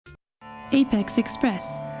Apex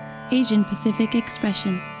Express, Asian Pacific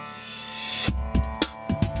Expression.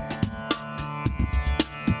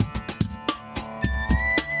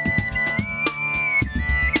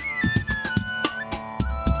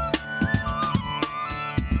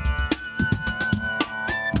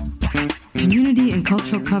 Community and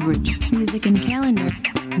cultural coverage. Music and calendar.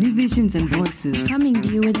 New visions and voices. Coming to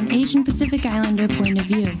you with an Asian Pacific Islander point of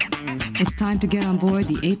view. It's time to get on board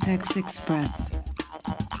the Apex Express.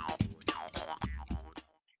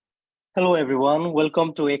 Hello, everyone.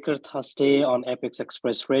 Welcome to Acre Thursday on Apex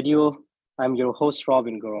Express Radio. I'm your host,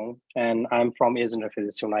 Robin Gurung, and I'm from Asian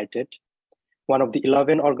Refugees United, one of the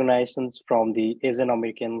 11 organizations from the Asian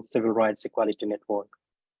American Civil Rights Equality Network,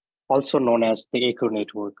 also known as the Acre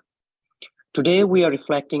Network. Today, we are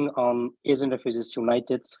reflecting on Asian Refugees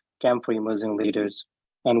United's Camp for Emerging Leaders,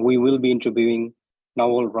 and we will be interviewing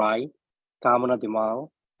Nawal Rai, Kamana, Dhimal,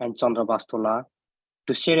 and Chandra Bastola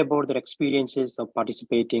to share about their experiences of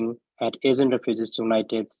participating at Asian Refugees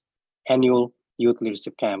United's annual Youth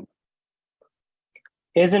Leadership Camp.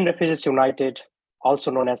 Asian Refugees United, also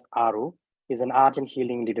known as ARU, is an art and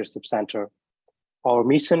healing leadership center. Our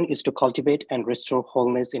mission is to cultivate and restore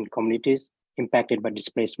wholeness in communities impacted by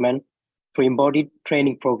displacement through embodied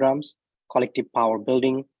training programs, collective power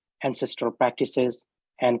building, ancestral practices,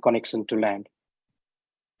 and connection to land.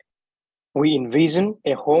 We envision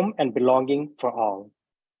a home and belonging for all.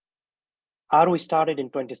 ARU started in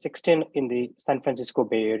 2016 in the San Francisco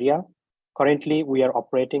Bay Area. Currently, we are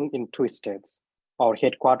operating in 2 states, our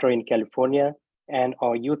headquarters in California and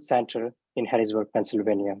our youth center in Harrisburg,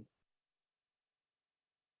 Pennsylvania.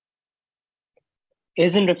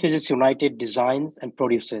 Asian Refugees United designs and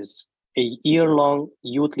produces a year-long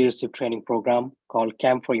youth leadership training program called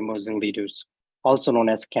Camp for Emerging Leaders, also known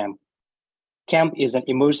as CAMP. CAMP is an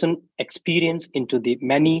immersion experience into the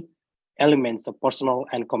many elements of personal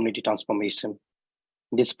and community transformation.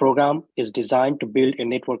 This program is designed to build a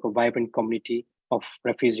network of vibrant community of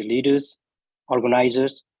refugee leaders,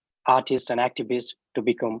 organizers, artists, and activists to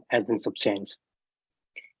become agents of change.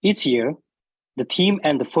 Each year, the theme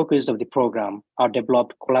and the focus of the program are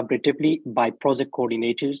developed collaboratively by project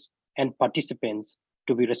coordinators and participants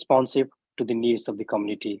to be responsive to the needs of the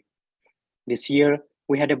community. This year,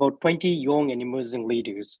 we had about 20 young and emerging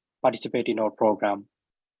leaders participate in our program.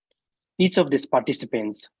 Each of these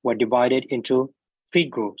participants were divided into 3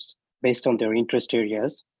 groups based on their interest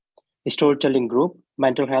areas: a storytelling group,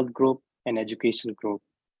 mental health group, and education group.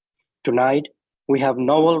 Tonight, we have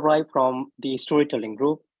Nawal Rai from the storytelling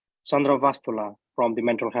group, Chandra Bastola from the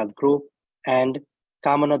mental health group, and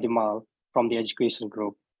Kamana Dhimal from the education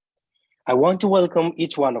group. I want to welcome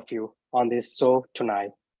each one of you on this show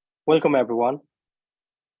tonight. Welcome, everyone.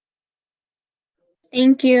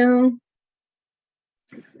 Thank you.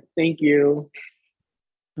 Thank you.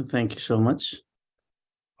 Thank you so much.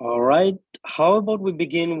 All right. How about we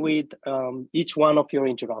begin with each one of your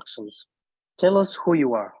introductions? Tell us who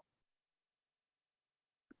you are.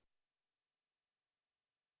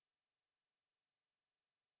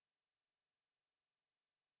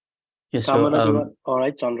 Yes, Kamana, all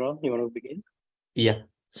right, Chandra, you want to begin? Yeah.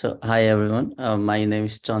 So, hi everyone. My name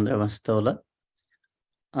is Chandra Bastola.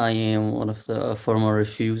 I am one of the former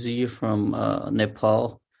refugee from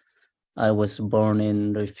Nepal. I was born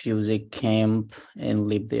in refugee camp and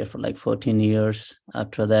lived there for like 14 years.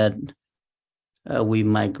 After that, we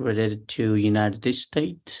migrated to United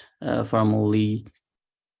States. Formally,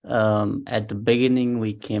 at the beginning,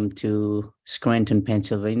 we came to Scranton,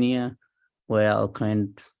 Pennsylvania, where our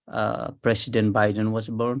current President Biden was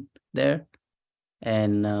born there.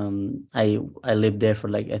 And I lived there for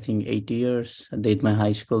like, I think 8 years. I did my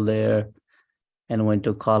high school there and went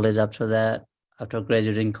to college after that. After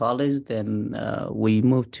graduating college, then we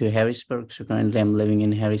moved to Harrisburg. So currently I'm living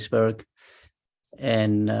in Harrisburg.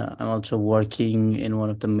 And I'm also working in one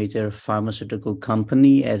of the major pharmaceutical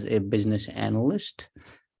company as a business analyst.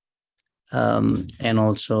 And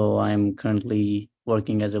also I'm currently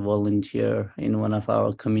working as a volunteer in one of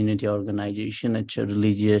our community organization. It's a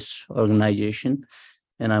religious organization,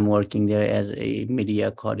 and I'm working there as a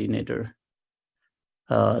media coordinator.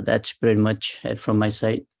 That's pretty much it from my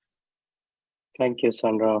side. Thank you,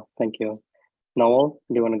 Sandra. Thank you. Nawal,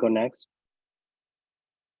 do you want to go next?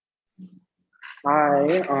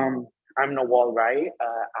 Hi, I'm Nawal Rai.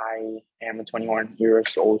 I am a 21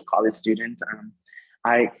 years old college student.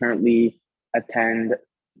 I currently attend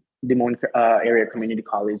Des Moines area community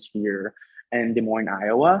college here in Des Moines,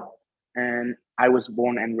 Iowa. And I was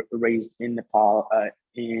born and raised in Nepal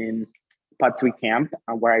in Patri camp,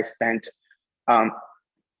 where I spent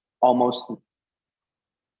almost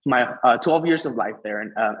my 12 years of life there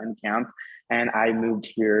in camp. and I moved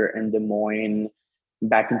here in Des Moines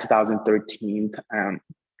back in 2013.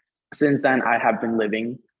 Since then, I have been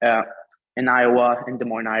living in Iowa, in Des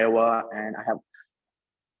Moines, Iowa, and I have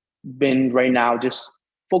been right now just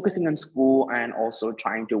focusing on school and also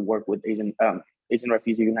trying to work with Asian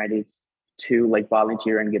Refugee United to like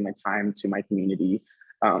volunteer and give my time to my community.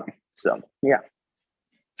 So yeah.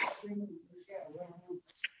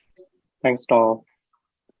 Thanks, Nawal.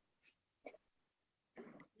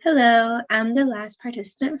 Hello, I'm the last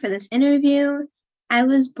participant for this interview. I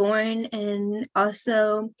was born in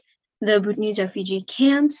also the Bhutanese refugee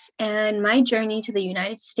camps, and my journey to the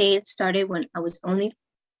United States started when I was only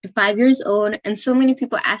 5 years old. And so many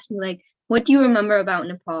people ask me, like, what do you remember about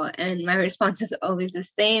Nepal? And my response is always the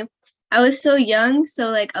same. I was so young, so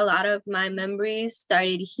like a lot of my memories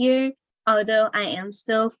started here, although I am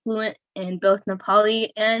still fluent in both Nepali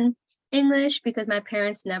and English because my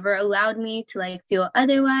parents never allowed me to like feel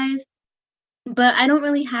otherwise. But I don't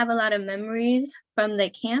really have a lot of memories from the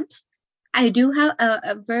camps. I do,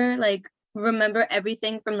 however, like remember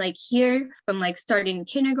everything from like here, from like starting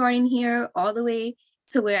kindergarten here all the way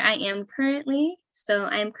to where I am currently. So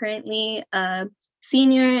I'm currently a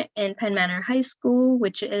senior in Penn Manor High School,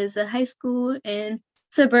 which is a high school in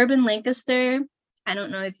suburban Lancaster. I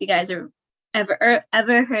don't know if you guys are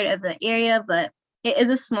ever heard of the area, but it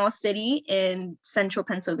is a small city in central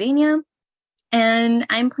Pennsylvania. And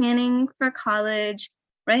I'm planning for college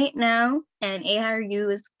right now, and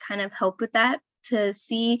ARU is kind of help with that to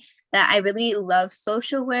see that I really love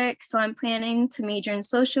social work. So I'm planning to major in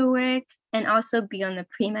social work and also be on the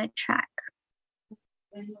pre-med track.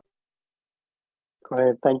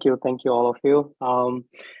 Great, thank you, all of you.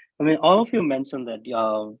 I mean, all of you mentioned that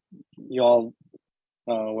you all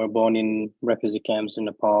were born in refugee camps in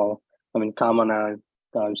Nepal. I mean, Kamana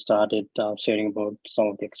started sharing about some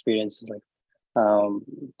of the experiences. Like, I'm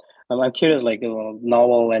curious, like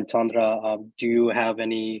Nawal and Chandra, do you have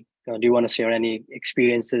any? Do you want to share any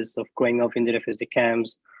experiences of growing up in the refugee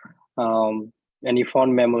camps? Any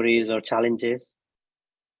fond memories or challenges?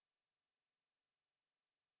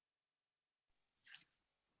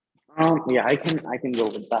 Yeah, I can go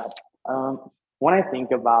with that. When I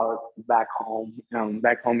think about back home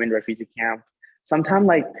in refugee camp, sometimes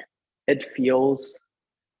like it feels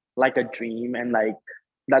like a dream, and like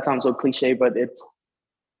that sounds so cliche, but it's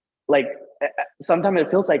like sometimes it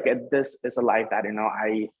feels like this is a life that I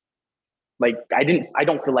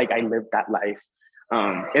don't feel like I lived that life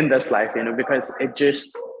in this life, because it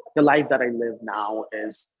just the life that I live now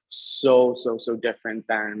is so different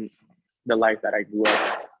than the life that I grew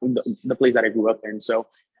up, the place that I grew up in. So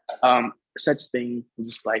such thing,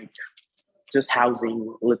 just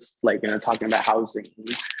housing. Let's talking about housing.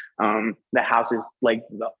 The house is like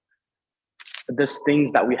these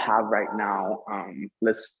things that we have right now.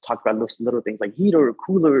 Let's talk about those little things like heater,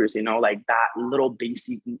 coolers. Like that little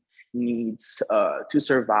basic needs to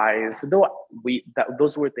survive. Though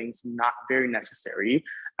those were things not very necessary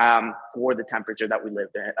for the temperature that we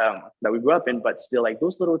lived in, that we grew up in, but still, like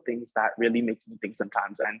those little things that really make you think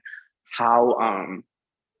sometimes, and how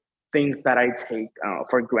things that I take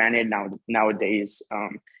for granted nowadays.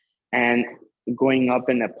 And growing up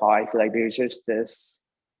in Nepal, I feel like there's just this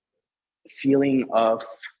feeling of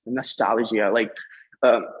nostalgia, like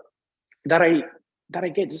that I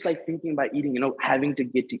get just like thinking about eating. Having to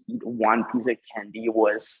get to eat one piece of candy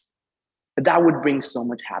that would bring so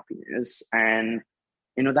much happiness, and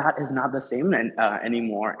that is not the same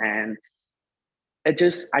anymore. And I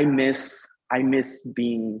miss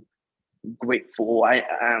being grateful. I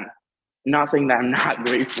not saying that I'm not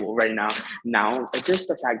grateful right now. It's just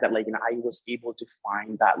the fact that I was able to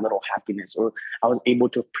find that little happiness, or I was able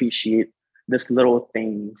to appreciate this little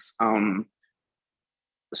things.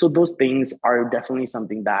 So those things are definitely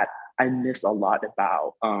something that I miss a lot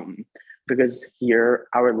about, because here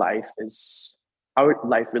our life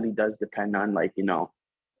really does depend on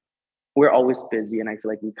we're always busy, and I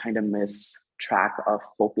feel like we kind of miss track of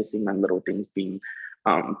focusing on little things, being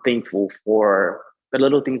thankful for the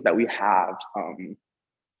little things that we have.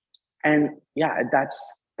 And yeah,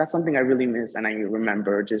 that's something I really miss. And I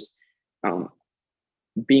remember just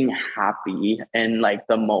being happy and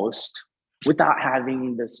the most, without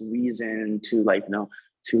having this reason to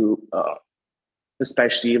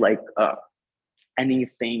especially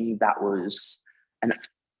anything that was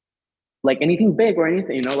anything big or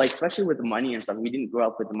anything, especially with the money and stuff. We didn't grow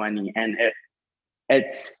up with the money, and I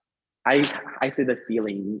say the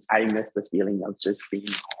feeling. I miss the feeling of just being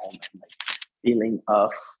home, and feeling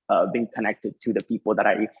of being connected to the people that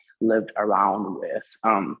I lived around with.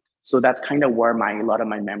 So that's kind of where a lot of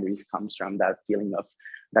my memories comes from. That feeling of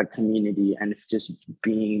that community, and just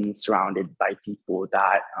being surrounded by people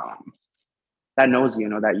that that knows you,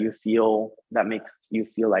 that you feel, that makes you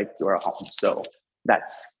feel like you're at home. So that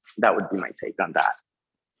would be my take on that.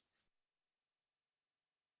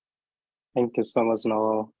 Thank you so much,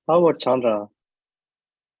 Nawal. How about Chandra?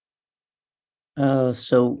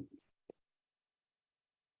 So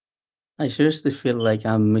I seriously feel like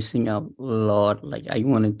I'm missing out a lot. Like I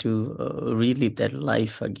wanted to relive that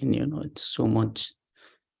life again. It's so much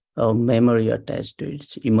memory attached to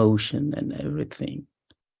it, emotion and everything.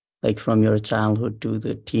 Like from your childhood to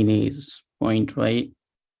the teenage point, right?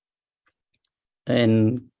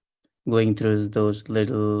 And going through those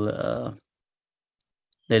little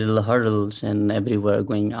hurdles and everywhere,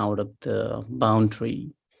 going out of the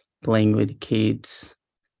boundary, playing with kids.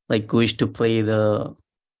 Like we used to play the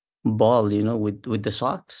ball, with the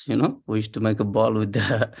socks. We used to make a ball with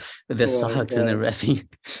the with the socks and then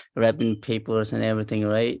wrapping papers and everything,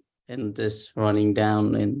 right? And just running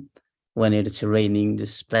down, and when it's raining,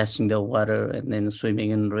 just splashing the water and then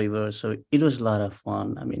swimming in the river. So it was a lot of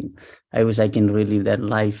fun. I mean, I wish I can relive that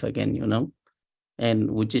life again,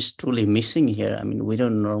 and which is truly missing here. I mean, we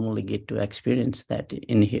don't normally get to experience that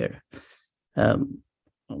in here.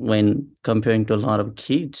 When comparing to a lot of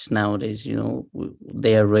kids nowadays,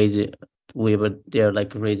 they are raising, they are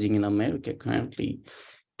like raising in America currently.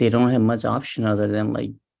 They don't have much option other than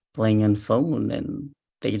like playing on phone, and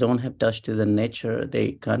they don't have touch to the nature.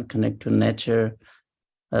 They can't connect to nature,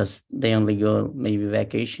 as they only go maybe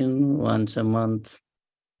vacation once a month,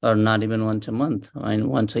 or not even once a month, I mean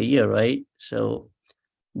once a year, right? So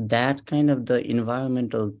that kind of the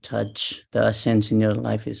environmental touch, the essence in your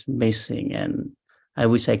life is missing, and I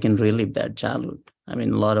wish I can relive that childhood. I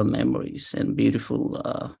mean, a lot of memories and beautiful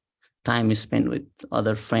time is spent with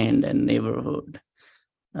other friend and neighborhood.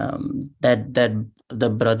 That the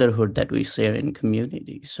brotherhood that we share in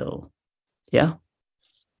community. So, yeah.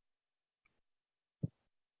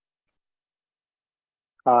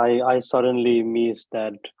 I suddenly miss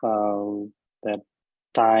that that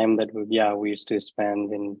time that we used to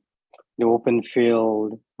spend in the open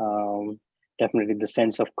field. Definitely the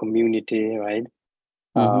sense of community, right?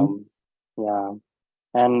 Yeah,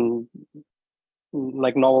 and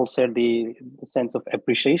like Noel said, the sense of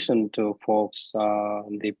appreciation to folks,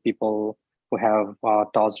 the people who have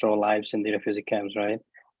tossed our lives in the refugee camps, right?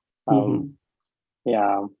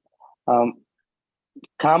 Yeah.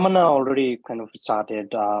 Kamana already kind of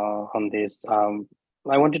started on this.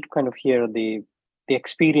 I wanted to kind of hear the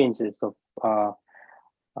experiences of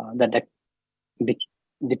that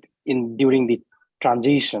in during the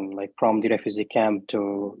transition, like from the refugee camp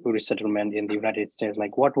to resettlement in the United States.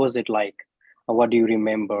 Like, what was it like? What do you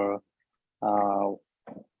remember?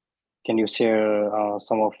 Can you share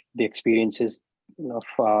some of the experiences of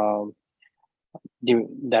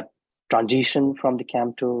that transition from the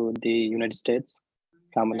camp to the United States?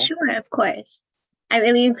 Kamana? Sure, of course. I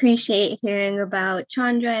really appreciate hearing about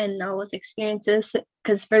Chandra and Nawal's experiences,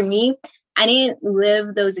 because for me, I didn't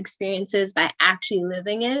live those experiences by actually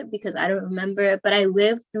living it because I don't remember it, but I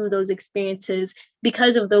lived through those experiences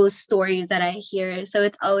because of those stories that I hear. So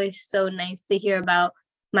it's always so nice to hear about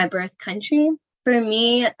my birth country. For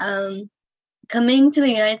me, coming to the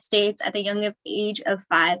United States at the young age of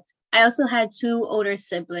 5, I also had 2 older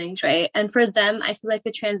siblings, right? And for them, I feel like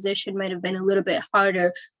the transition might have been a little bit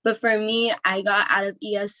harder. But for me, I got out of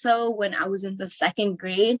ESO when I was in the 2nd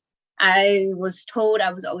grade. I was told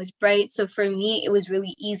I was always bright. So for me, it was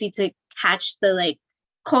really easy to catch the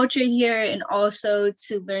culture here and also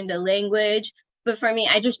to learn the language. But for me,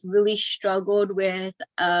 I just really struggled with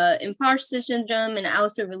imposter syndrome. And I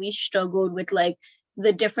also really struggled with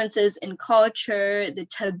the differences in culture, the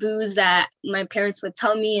taboos that my parents would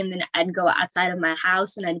tell me, and then I'd go outside of my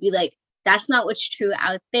house and I'd be like, that's not what's true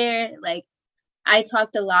out there. Like, I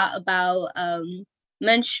talked a lot about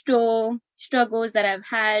menstrual struggles that I've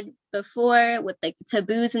had before with the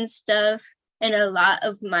taboos and stuff, and a lot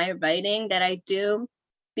of my writing that I do,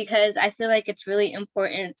 because I feel like it's really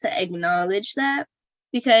important to acknowledge that,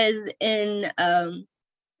 because in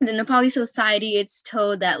the Nepali society, it's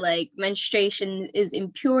told that menstruation is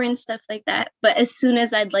impure and stuff like that. But as soon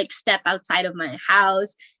as I'd step outside of my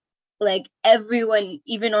house, everyone,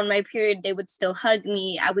 even on my period, they would still hug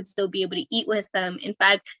me. I would still be able to eat with them. In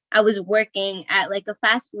fact, I was working at a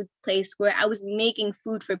fast food place where I was making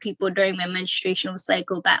food for people during my menstruational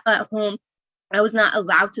cycle back at home. I was not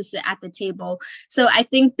allowed to sit at the table. So I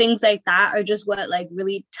think things like that are just what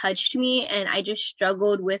really touched me. And I just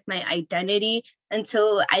struggled with my identity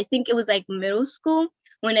until I think it was middle school,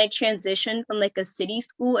 when I transitioned from a city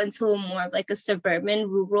school into more of a suburban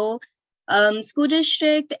rural school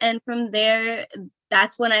district. And from there,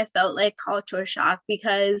 that's when I felt like culture shock,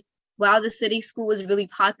 because while the city school was really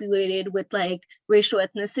populated with like racial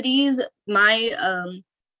ethnicities, my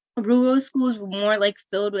rural schools were more like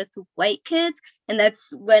filled with white kids. And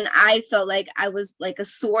that's when I felt like I was like a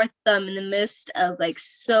sore thumb in the midst of like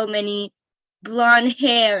so many blonde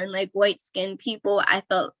hair and like white skinned people. I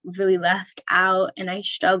felt really left out and I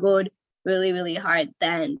struggled really, really hard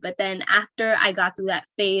then. But then after I got through that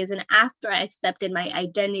phase and after I accepted my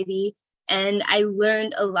identity and I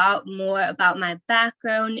learned a lot more about my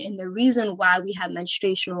background and the reason why we have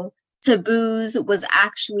menstruational taboos was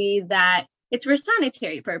actually that it's for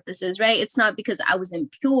sanitary purposes, right? It's not because I was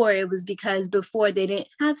impure. It was because before they didn't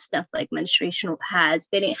have stuff like menstruational pads,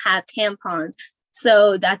 they didn't have tampons.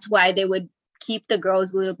 So that's why they would keep the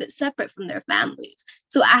girls a little bit separate from their families.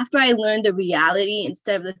 So after I learned the reality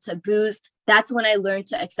instead of the taboos, that's when I learned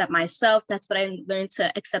to accept myself. That's when I learned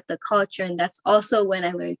to accept the culture. And that's also when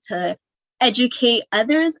I learned to educate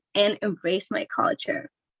others and embrace my culture.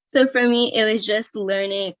 So for me, it was just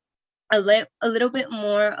learning a little bit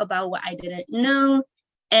more about what I didn't know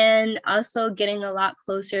and also getting a lot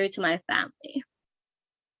closer to my family.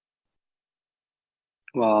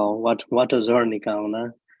 Wow, what a journey,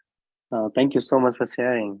 Kamana. Thank you so much for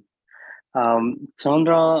sharing.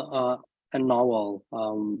 Chandra and Nawal,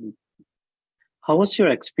 how was your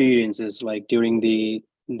experiences like during the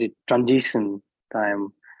transition time?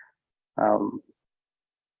 Um,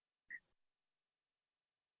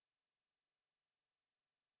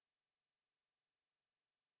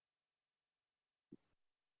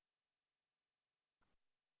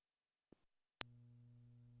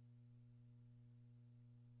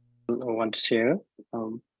 I want to share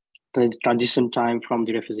the transition time from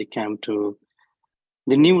the refugee camp to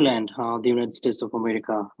the new land, the United States of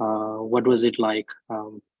America. What was it like?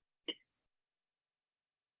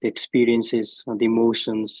 The experiences, the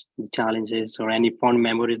emotions, the challenges, or any fond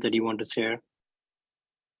memories that you want to share?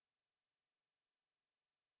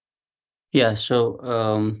 Yeah,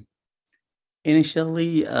 so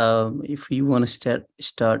initially, if you want to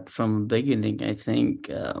start from the beginning, I think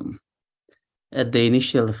at the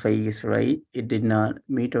initial phase, right, it did not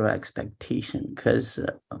meet our expectation because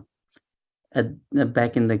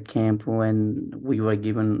back in the camp when we were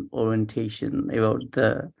given orientation about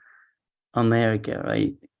the America,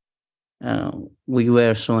 right, we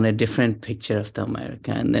were shown a different picture of the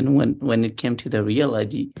America, and then when it came to the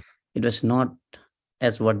reality, it was not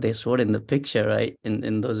as what they showed in the picture, right,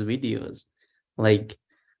 in those videos. Like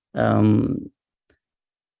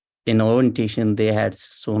in orientation, they had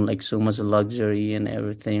shown like so much luxury and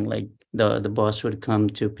everything. Like the boss would come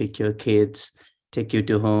to pick your kids, take you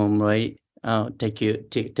to home, right?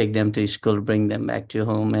 Take them to school, bring them back to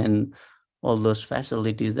home, and all those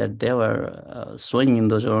facilities that they were showing in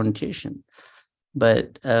those orientation.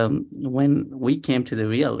 But when we came to the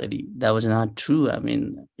reality, that was not true. I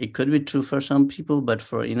mean, it could be true for some people, but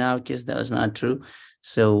in our case, that was not true.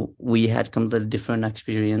 So we had completely different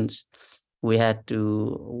experience. We had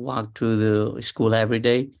to walk to the school every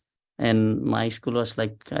day, and my school was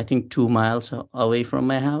like I think 2 miles away from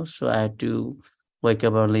my house. So I had to wake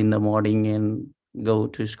up early in the morning and go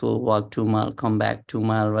to school, walk 2 mile, come back 2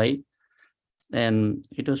 mile, right? And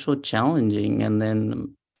it was so challenging. And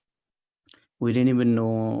then I didn't even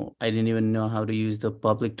know how to use the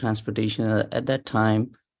public transportation at that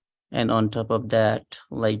time. And on top of that,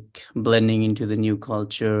 like blending into the new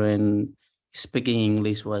culture and speaking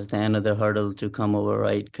English was the another hurdle to come over,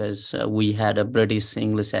 right? Because we had a British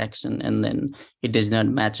English accent and then it does not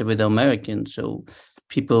match with American. So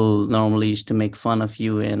people normally used to make fun of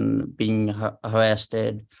you and being harassed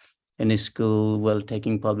in school while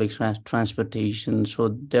taking public transportation. So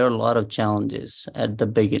there are a lot of challenges at the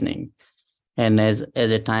beginning. And as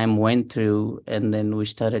a time went through, and then we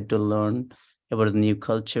started to learn about the new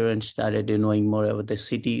culture and started knowing more about the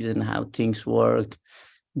cities and how things work,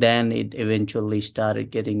 then it eventually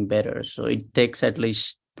started getting better. So it takes at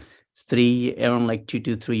least around like 2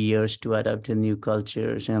 to 3 years to adapt to new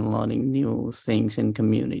cultures and learning new things in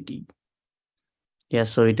community. Yeah,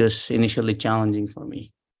 so it was initially challenging for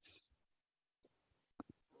me.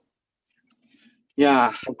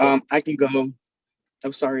 Yeah, I can go.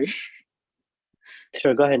 I'm sorry.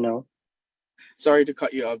 Sure, go ahead now. Sorry to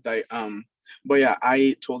cut you off, but yeah,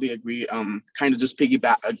 I totally agree. Kind of just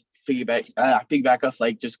piggyback off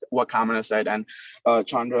like just what Kamana said and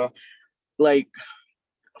Chandra. Like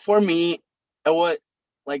for me, what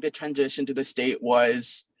like the transition to the state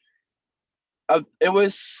was, it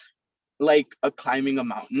was like a climbing a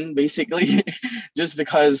mountain basically, just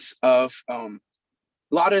because of a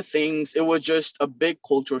lot of things. It was just a big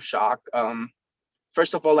cultural shock.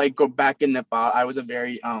 First of all, like go back in Nepal, I was a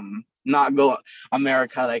very not go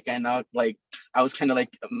America. Like, I know, like, I was kind of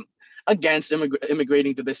like against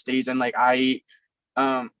immigrating to the States, and like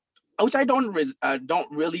which I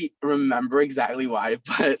don't really remember exactly why,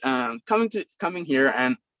 but coming here,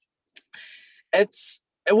 and it's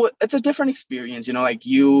a different experience, you know, like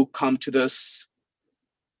you come to this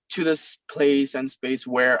place and space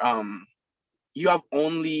where you have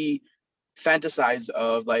only fantasized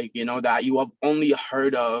of, like, you know, that you have only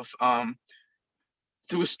heard of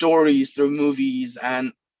through stories, through movies,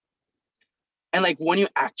 and like when you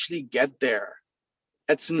actually get there,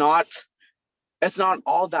 it's not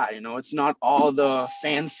all that, you know, it's not all the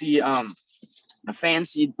fancy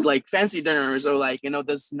dinners, or like, you know,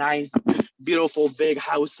 this nice beautiful big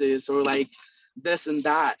houses, or like this and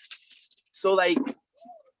that. So like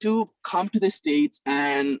to come to the States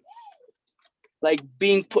and like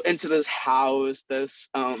being put into this house, this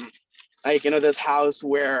like, you know, this house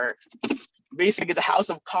where basically it's a house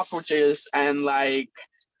of cockroaches and like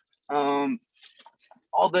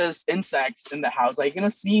all this insects in the house, like, you know,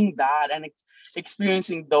 seeing that and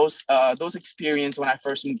experiencing those experiences when I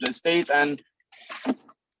first moved to the States, and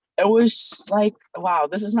it was like, wow,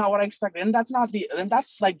 this is not what I expected. And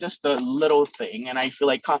that's like just a little thing. And I feel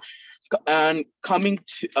like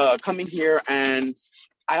coming here, and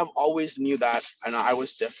I have always knew that, and I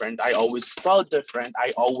was different. I always felt different.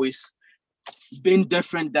 I always been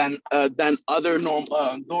different than other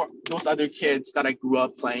those other kids that I grew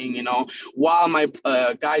up playing, you know. While my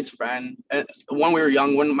guy's friend, when we were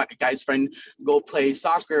young, when my guy's friend go play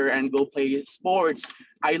soccer and go play sports,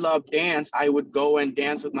 I love dance. I would go and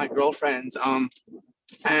dance with my girlfriends,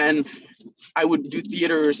 and I would do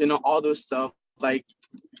theaters, you know, all those stuff. Like,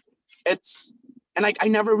 it's, and like I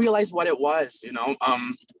never realized what it was, you know.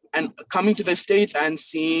 And coming to the States and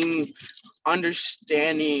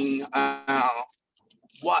understanding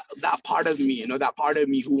what that part of me, you know, that part of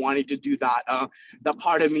me who wanted to do that, that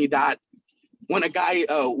part of me that when a guy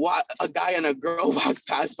and a girl walked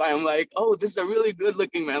past by, I'm like, oh, this is a really good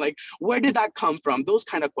looking man. Like, where did that come from? Those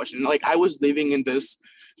kind of questions. Like, I was living in this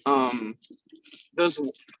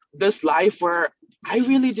life where I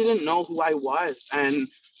really didn't know who I was, and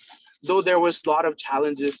though there was a lot of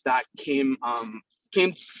challenges that came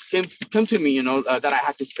to me, you know, that I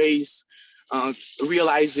had to face,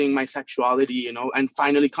 realizing my sexuality, you know, and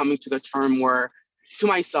finally coming to the term to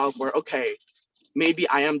myself where, okay, maybe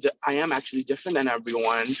I am actually different than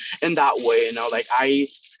everyone in that way, you know. Like, I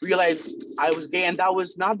realized I was gay, and that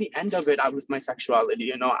was not the end of it. With my sexuality,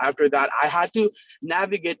 you know, after that, I had to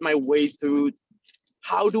navigate my way through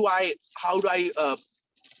how do I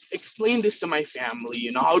explain this to my family,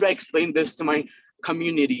 you know, how do I explain this to my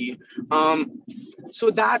community. So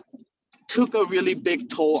that took a really big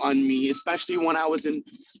toll on me, especially when I was in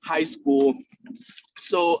high school.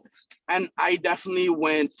 So, and I definitely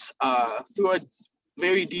went through a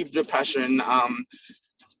very deep depression,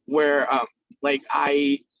 where like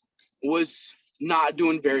I was not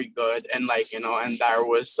doing very good, and like, you know, and there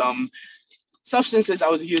was some substances I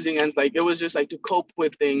was using, and like it was just like to cope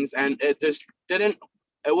with things, and it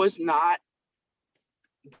was not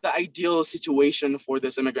the ideal situation for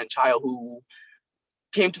this immigrant child who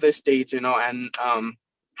came to the States, you know, and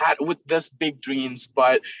had with this big dreams.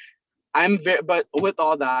 But but with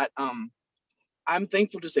all that, I'm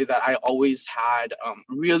thankful to say that I always had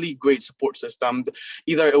really great support system.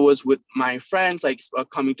 Either it was with my friends, like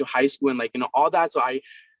coming to high school and like, you know, all that. So I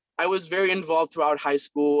was very involved throughout high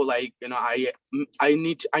school. Like, you know, I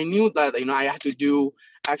knew that, you know, I had to do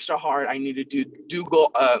extra hard. I needed to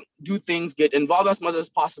do things, get involved as much as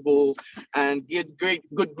possible, and get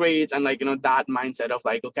good grades, and like, you know, that mindset of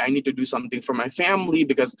like, okay, I need to do something for my family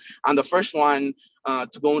because I'm the first one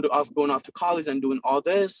to going off to college and doing all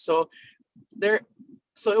this. So it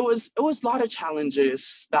was a lot of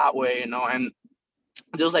challenges that way, you know. And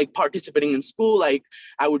just like participating in school, like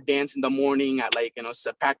I would dance in the morning at like, you know,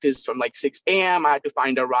 practice from like 6 a.m. I had to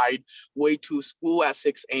find a ride way to school at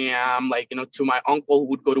 6 a.m. like, you know, to my uncle who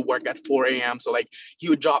would go to work at 4 a.m. So like he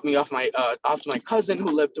would drop me off to my cousin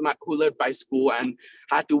who lived by school, and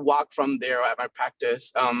had to walk from there at my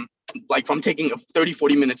practice, like from taking a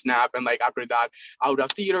 30-40 minutes nap, and like after that I would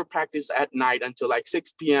have theater practice at night until like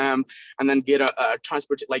 6 p.m. and then get a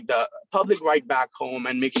transport, like the public ride back home,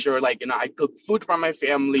 and make sure like, you know, I cook food for my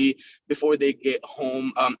family before they get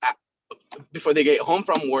home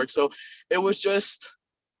from work. So it was just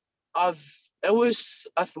a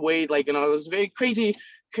way, like, you know, it was a very crazy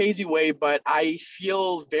way, but I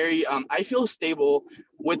feel I feel stable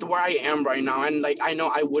with where I am right now, and like I know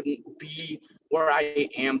I wouldn't be where I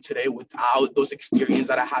am today without those experiences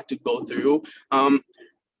that I had to go through.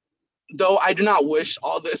 though I do not wish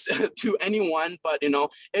all this to anyone, but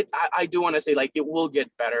I do want to say like it will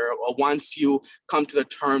get better once you come to the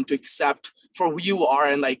term to accept for who you are,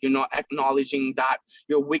 and acknowledging that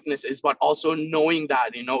your weaknesses, but also knowing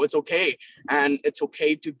that it's okay, and it's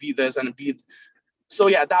okay to be this and be. So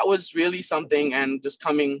yeah, that was really something, and just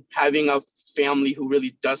having a family who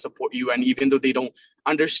really does support you, and even though they don't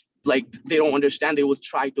understand, they will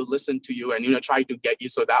try to listen to you and try to get you.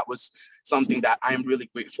 So that was something that I'm really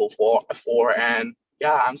grateful for. And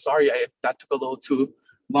yeah, I'm sorry that took a little too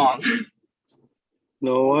long.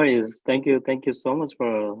 No worries. Thank you so much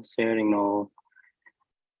for sharing. Now,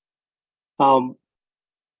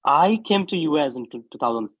 I came to US in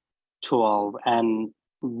 2012, and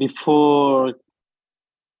before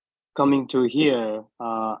coming to here,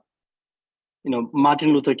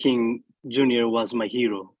 Martin Luther King Jr. was my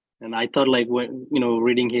hero, and I thought, like, when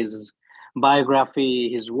reading his biography,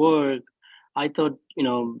 his work, I thought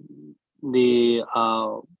the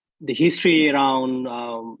history around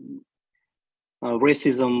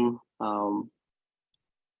racism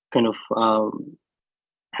kind of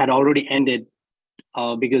had already ended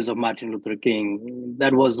because of Martin Luther King.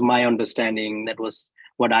 That was my understanding. That was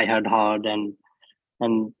what I had heard, and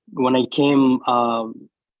when I came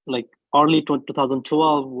like early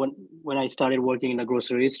 2012, when I started working in a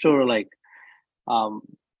grocery store, like kind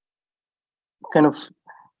of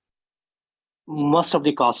most of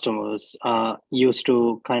the customers used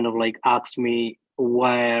to kind of like ask me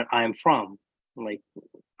where I'm from, like,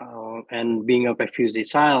 and being a refugee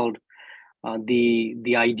child,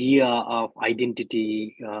 the idea of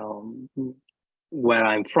identity, where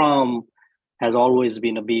I'm from, has always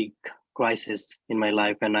been a big crisis in my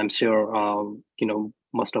life. And I'm sure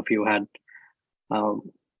most of you had,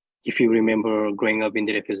 if you remember growing up in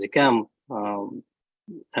the refugee camp,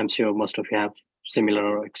 I'm sure most of you have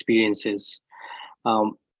similar experiences.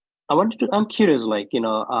 I'm curious, like,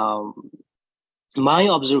 my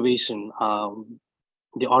observation,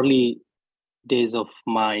 the early days of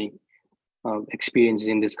my experience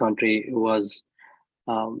in this country was,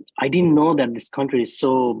 I didn't know that this country is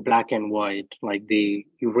so black and white, like the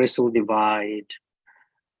racial divide,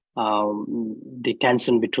 the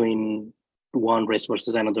tension between one race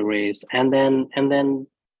versus another race. And then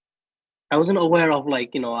I wasn't aware of,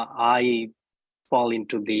 like, I fall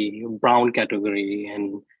into the brown category,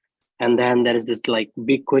 and then there is this like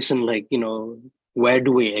big question, like, where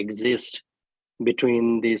do we exist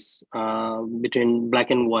between this between black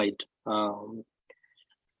and white? I'm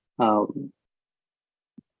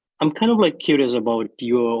kind of like curious about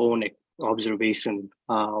your own observation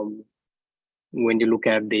when you look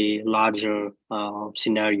at the larger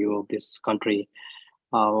scenario of this country.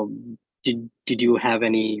 Did you have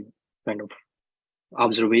any kind of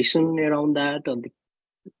observation around that? Or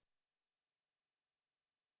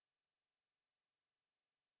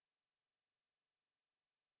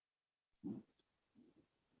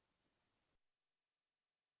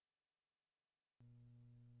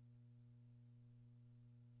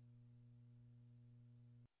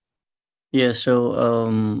Yeah,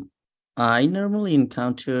 so I normally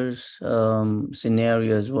encounter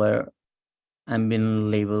scenarios where I'm being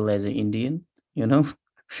labeled as an Indian,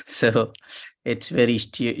 so it's very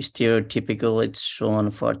stereotypical. It's so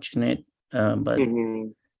unfortunate, but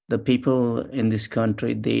the people in this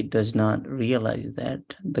country, they does not realize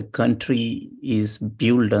that the country is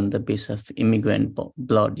built on the base of immigrant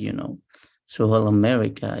blood. So whole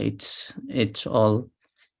America, it's all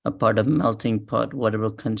a part of melting pot, whatever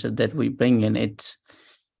concept that we bring in. It's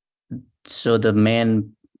so the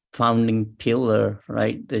main founding pillar,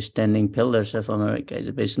 right? The standing pillars of America is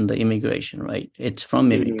based on the immigration, right? It's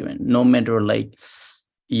from immigrant. No matter, like,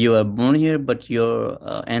 you are born here, but your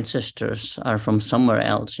ancestors are from somewhere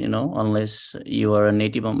else, unless you are a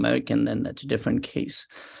Native American, then that's a different case.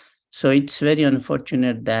 So it's very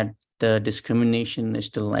unfortunate that the discrimination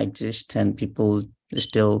still exists and people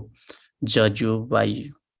still judge you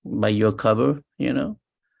by your cover.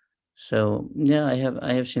 So yeah,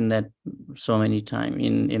 I have seen that so many times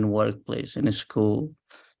in workplace, in a school,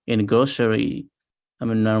 in grocery. I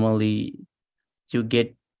mean, normally you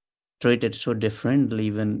get treated so differently.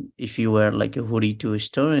 Even if you wear like a hoodie to a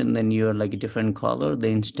store and then you're like a different color,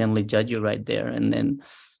 they instantly judge you right there. And then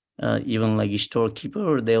even like a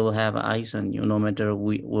storekeeper, they'll have eyes on you no matter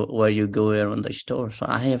where you go around the store. So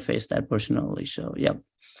I have faced that personally. So yeah.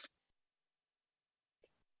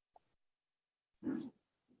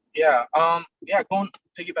 Yeah. Going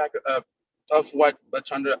piggyback of what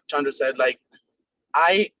Chandra said. Like,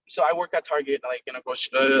 I work at Target, like in a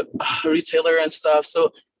grocery retailer and stuff.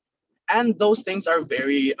 So, and those things are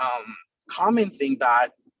very common thing that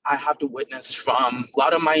I have to witness from a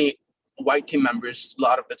lot of my white team members a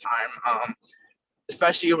lot of the time,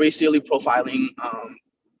 especially racially profiling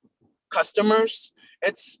customers.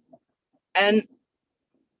 It's and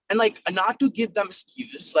like not to give them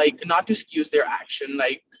excuse, like not to excuse their action.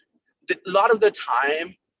 Like a lot of the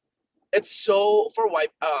time, it's so for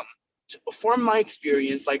white from my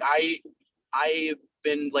experience, like I've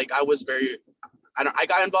been like I was very I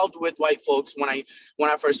got involved with white folks when I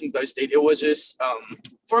first moved to the state. It was just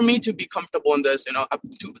for me to be comfortable in this, up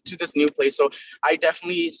to this new place. So I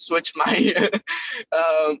definitely switched my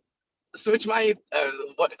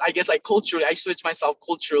what I guess like culturally, I switched myself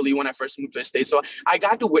culturally when I first moved to the state. So I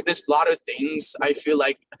got to witness a lot of things. I feel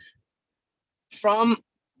like from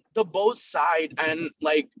the both side, and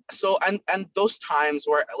like so and those times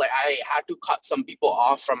where like I had to cut some people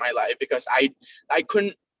off from my life because I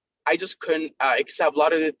just couldn't accept a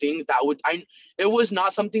lot of the things that it was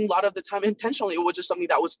not something a lot of the time intentionally. It was just something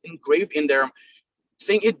that was engraved in their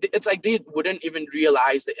thing. It's like they wouldn't even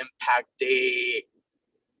realize the impact they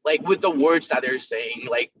like with the words that they're saying.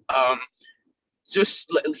 Like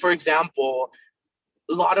just for example,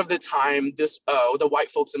 a lot of the time the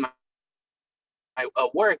white folks in my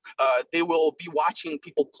work, they will be watching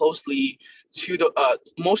people closely to the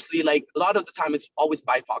mostly like a lot of the time it's always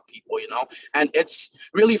BIPOC people, and it's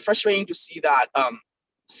really frustrating to see that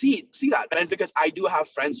see that. And because I do have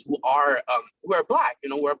friends who are black,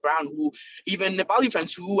 who are brown, who even Nepali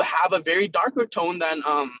friends who have a very darker tone than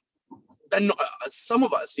some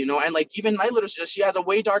of us, and like even my little sister, she has a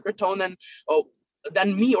way darker tone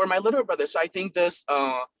than me or my little brother. So I think this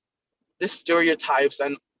stereotypes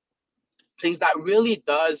and things that really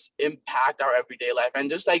does impact our everyday life. And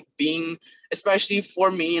just like being, especially for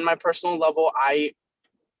me in my personal level, I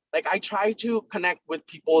try to connect with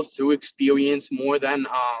people through experience more than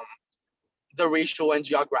the racial and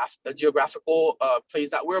geographical place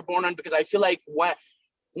that we're born in, because I feel like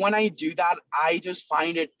when I do that, I just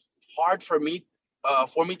find it hard for me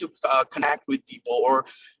to connect with people or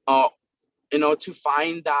to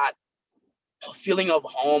find that feeling of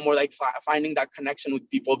home or like finding that connection with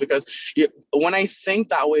people. Because when I think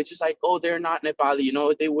that way, it's just like, oh, they're not Nepali,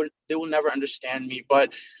 they will never understand me.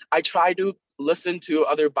 But I try to listen to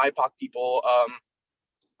other BIPOC people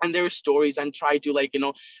and their stories and try to like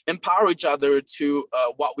empower each other to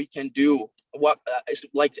what we can do, what is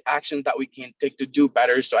like actions that we can take to do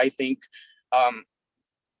better. So I think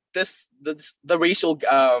the racial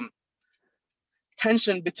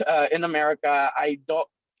tension in America,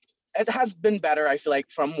 it has been better, I feel like,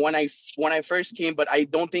 from when I first came, but I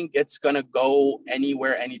don't think it's gonna go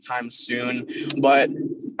anywhere anytime soon. But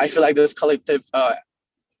I feel like this collective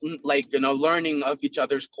learning of each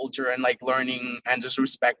other's culture and like learning and just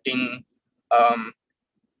respecting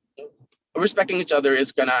each other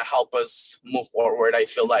is gonna help us move forward, I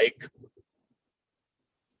feel like.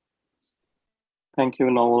 Thank you,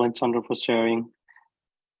 Nawal and Chandra, for sharing.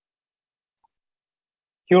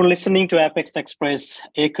 You're listening to Apex Express,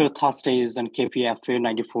 Acre Thursdays and KPFA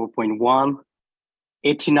 94.1,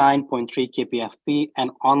 89.3 KPFP,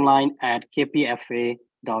 and online at kpfa.org.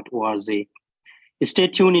 Stay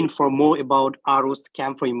tuned in for more about ARU's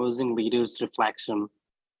Camp for Emerging Leaders reflection.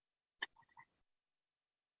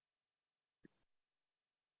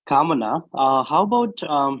 Kamana, how about,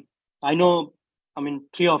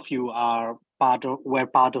 three of you were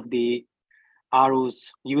part of the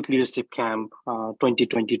ARU's Youth Leadership Camp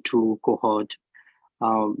 2022 cohort.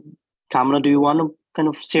 Kamana, do you want to kind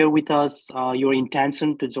of share with us your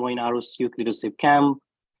intention to join ARU's Youth Leadership Camp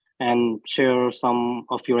and share some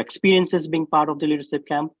of your experiences being part of the leadership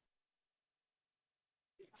camp?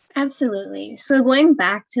 Absolutely. So going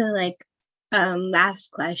back to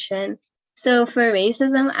last question. So for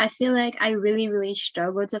racism, I feel like I really, really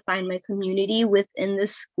struggled to find my community within the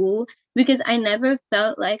school because I never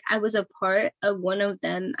felt like I was a part of one of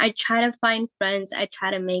them. I try to find friends. I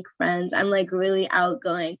try to make friends. I'm like really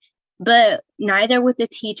outgoing, but neither with the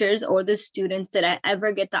teachers or the students did I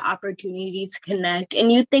ever get the opportunity to connect.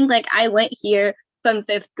 And you think like I went here from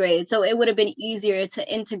 5th grade, so it would have been easier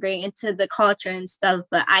to integrate into the culture and stuff,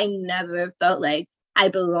 but I never felt like I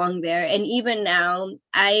belong there. And even now,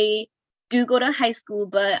 I do go to high school,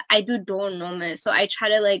 but I do dorm enrollment. So I try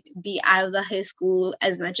to like be out of the high school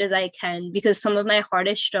as much as I can, because some of my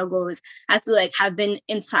hardest struggles, I feel like, have been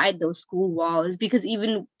inside those school walls. Because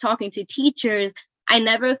even talking to teachers, I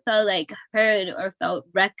never felt like heard or felt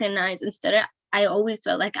recognized. Instead, I always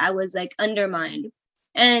felt like I was like undermined.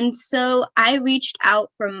 And so I reached out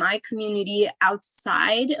for my community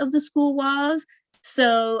outside of the school walls.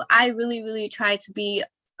 So I really, really tried to be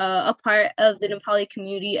a part of the Nepali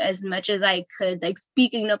community as much as I could, like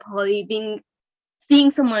speaking Nepali, being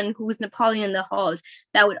seeing someone who was Nepali in the halls,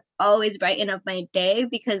 that would always brighten up my day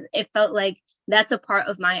because it felt like that's a part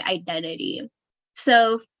of my identity.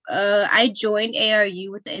 So I joined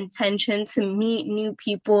ARU with the intention to meet new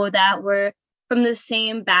people that were from the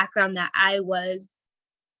same background that I was,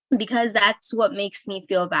 because that's what makes me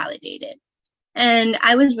feel validated. And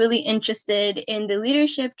I was really interested in the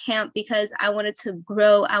leadership camp because I wanted to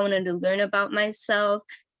grow, I wanted to learn about myself.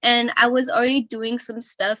 And I was already doing some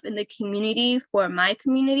stuff in the community for my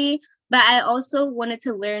community, but I also wanted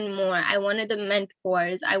to learn more. I wanted the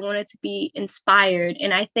mentors, I wanted to be inspired.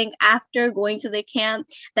 And I think after going to the camp,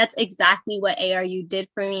 that's exactly what ARU did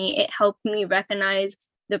for me. It helped me recognize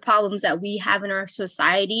the problems that we have in our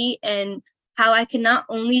society and how I can not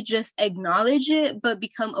only just acknowledge it, but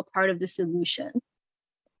become a part of the solution.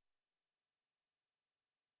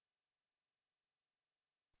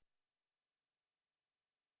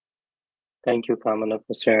 Thank you, Kamana,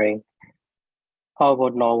 for sharing. How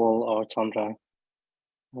about Nawal or Chandra?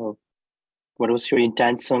 What was your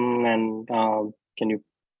intention, and can you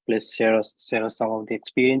please share us some of the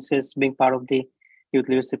experiences being part of the youth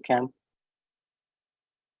leadership camp?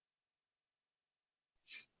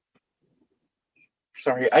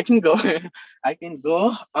 Sorry, I can go. I can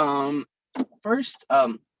go. First,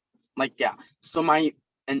 so my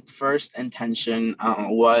first intention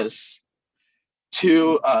was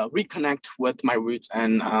to reconnect with my roots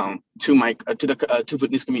and to the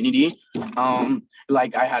Vietnamese community.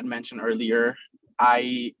 Like I had mentioned earlier,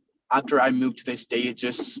 after I moved to the States,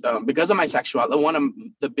 just because of my sexuality, one of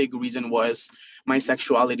the big reason was my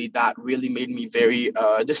sexuality that really made me very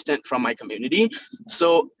distant from my community.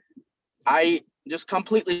 So I just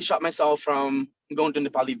completely shut myself from going to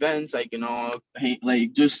Nepali events,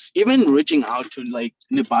 just even reaching out to like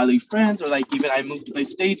Nepali friends, or like even I moved to the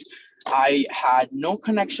States, I had no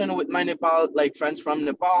connection with my Nepal, like friends from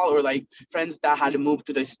Nepal, or like friends that had moved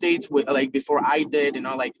to the States with like before I did,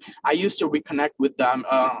 like I used to reconnect with them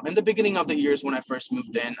in the beginning of the years when I first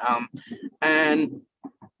moved in. And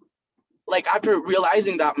like after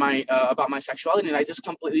realizing that about my sexuality, and I just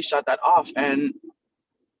completely shut that off. And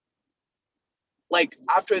like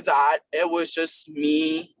after that, it was just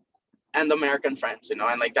me and the American friends, and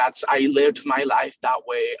like I lived my life that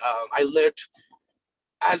way. I lived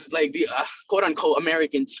as like the quote unquote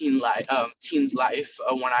American teen's life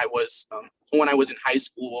when I was in high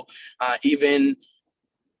school, even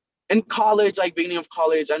in college, like beginning of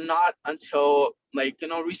college, and not until like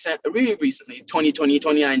really recently, 2020,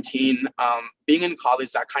 2019, being in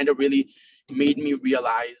college, that kind of really made me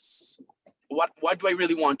realize what do I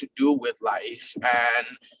really want to do with life, and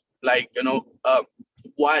like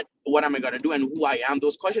what am I going to do and who I am.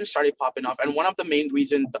 Those questions started popping up, and one of the main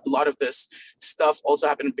reasons a lot of this stuff also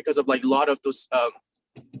happened because of like a lot of those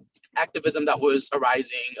activism that was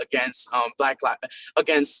arising against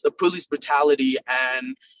against the police brutality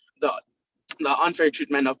and the unfair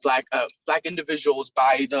treatment of black individuals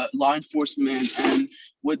by the law enforcement, and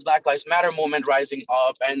with Black Lives Matter movement rising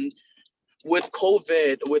up, and with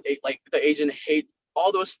COVID, with like the Asian hate,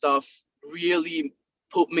 all those stuff really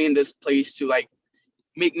put me in this place to like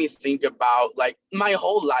make me think about like my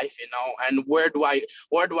whole life, and where do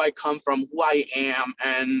I come from, who I am.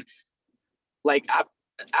 And like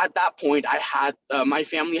at that point, I had my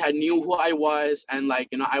family had knew who I was, and like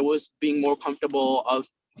I was being more comfortable of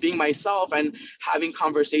being myself and having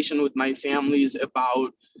conversation with my families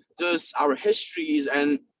about just our histories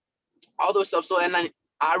and all those stuff. So and then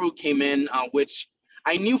ARU came in, which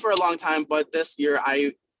I knew for a long time, but this year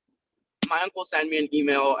my uncle sent me an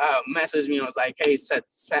email, messaged me, and was like, hey, set,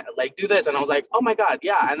 like do this. And I was like, oh my God,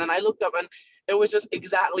 yeah. And then I looked up and it was just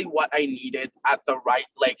exactly what I needed at the right,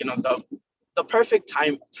 like, the perfect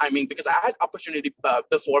timing, because I had opportunity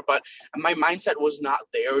before, but my mindset was not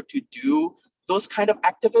there to do those kind of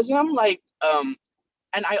activism. Like, and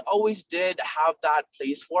I always did have that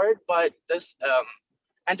place for it, but this,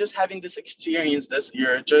 and just having this experience this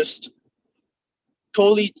year just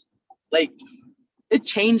totally like it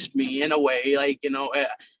changed me in a way, like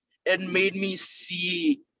it made me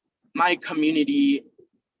see my community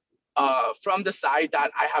from the side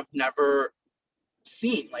that I have never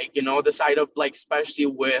seen, like the side of like, especially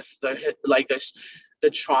with the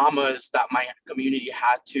traumas that my community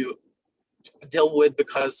had to deal with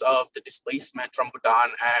because of the displacement from Bhutan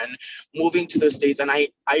and moving to the States. And I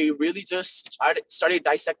really just started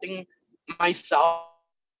dissecting myself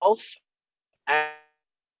and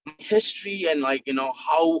my history, and like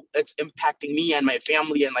how it's impacting me and my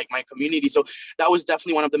family and like my community. So that was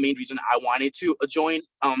definitely one of the main reasons I wanted to join,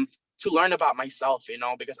 to learn about myself,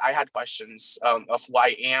 because I had questions of who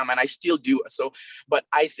I am, and I still do. So but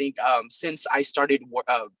I think since I started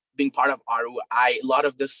being part of ARU, a lot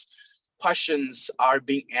of this questions are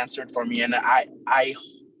being answered for me, and I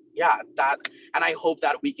hope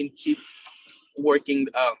that we can keep working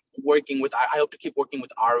with. I hope to keep working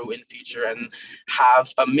with ARU in future and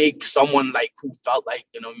have make someone like who felt like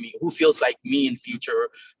me, who feels like me in future,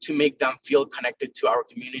 to make them feel connected to our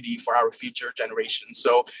community for our future generations.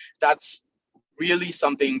 So that's really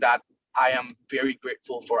something that I am very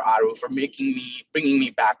grateful for ARU for bringing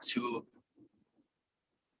me back to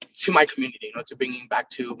my community, to bringing back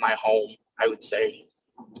to my home, I would say.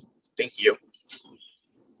 Thank you.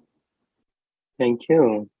 Thank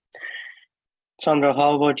you. Chandra,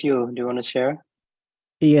 how about you? Do you want to share?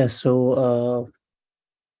 Yeah, so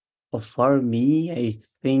for me, I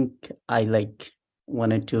think I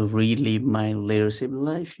wanted to relive my leadership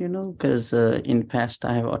life, because in past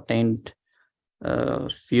I have attended a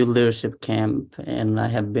few leadership camp, and I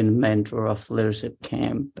have been mentor of leadership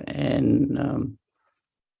camp, and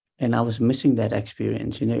I was missing that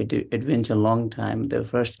experience. It went a long time. The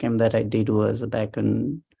first camp that I did was back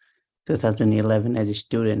in 2011 as a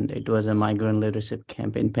student. It was a migrant leadership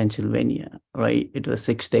camp in Pennsylvania, right? It was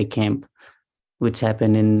a 6-day camp, which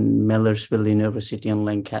happened in Millersville University in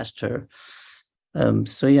Lancaster.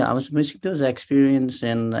 So yeah, I was missing those experience,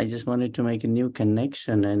 and I just wanted to make a new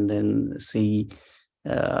connection and then see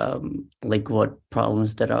what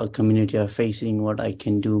problems that our community are facing, what I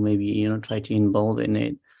can do, maybe, try to involve in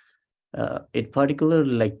it. It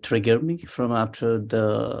particularly triggered me from after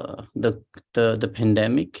the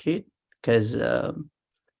pandemic hit, because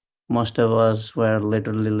most of us were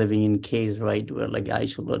literally living in caves, right? We're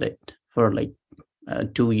isolated for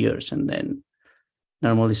 2 years, and then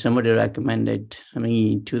normally somebody recommended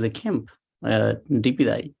me to the camp,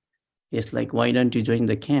 DPI. It's why don't you join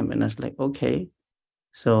the camp? And I was like, okay.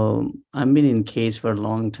 So I've been in caves for a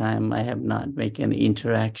long time. I have not made any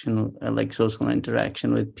interaction, social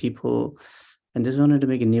interaction with people, and just wanted to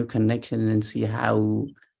make a new connection and see how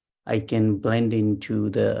I can blend into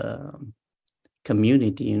the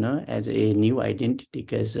community, as a new identity,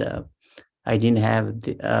 because I didn't have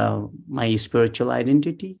my spiritual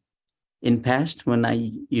identity in past when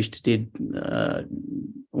I used to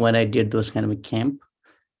when I did those kind of a camp.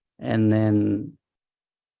 And then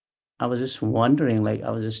I was just wondering,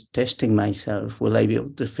 I was just testing myself, will I be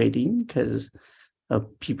able to fit in? Because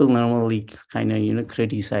people normally kind of,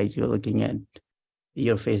 criticize you, looking at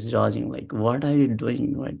your face, judging, what are you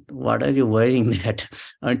doing? What are you wearing that?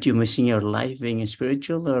 Aren't you missing your life being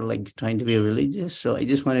spiritual or trying to be religious? So I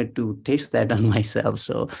just wanted to test that on myself.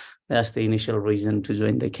 So that's the initial reason to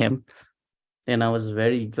join the camp. And I was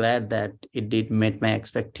very glad that it did meet my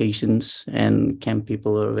expectations, and camp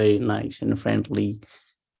people were very nice and friendly.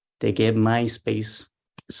 They gave my space.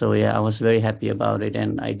 So yeah, I was very happy about it.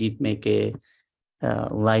 And I did make a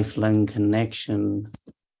lifelong connection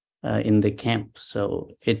in the camp.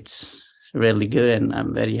 So it's really good, and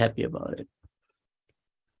I'm very happy about it.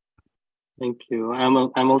 Thank you.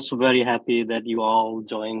 I'm also very happy that you all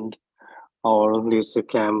joined our leadership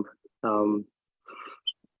camp.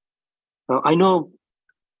 I know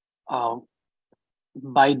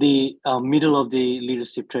by the middle of the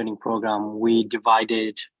leadership training program, we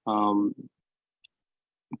divided the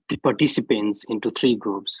participants into 3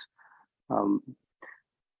 groups: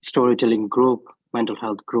 storytelling group, mental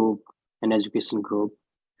health group, and education group.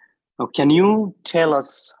 Can you tell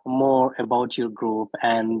us more about your group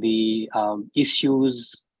and the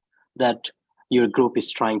issues that your group is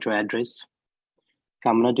trying to address?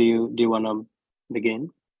 Kamana, do you want to begin?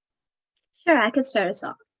 Sure, I could start us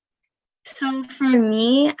off. So for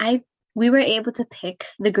me, we were able to pick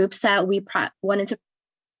the groups that we wanted to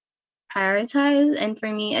prioritize, and for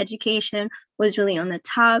me, education was really on the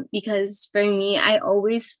top, because for me, I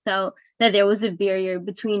always felt that there was a barrier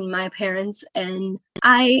between my parents and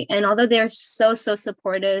I, and although they're so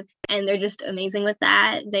supportive and they're just amazing with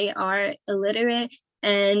that, they are illiterate.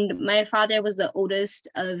 And my father was the oldest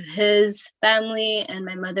of his family, and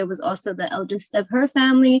my mother was also the eldest of her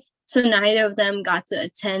family. So neither of them got to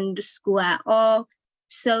attend school at all.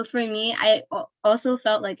 So for me, I also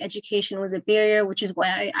felt like education was a barrier, which is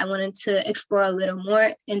why I wanted to explore a little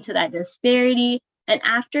more into that disparity. And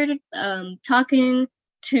after talking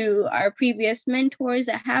to our previous mentors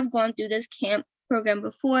that have gone through this camp program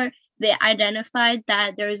before, they identified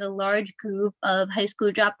that there is a large group of high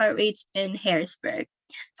school dropout rates in Harrisburg.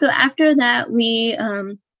 So after that, we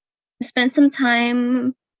spent some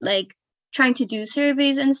time trying to do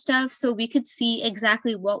surveys and stuff so we could see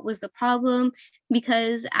exactly what was the problem,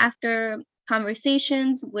 because after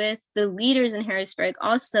conversations with the leaders in Harrisburg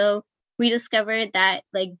also, we discovered that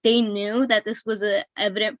they knew that this was an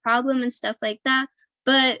evident problem and stuff like that,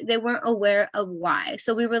 but they weren't aware of why.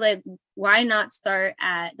 So we were like, why not start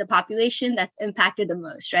at the population that's impacted the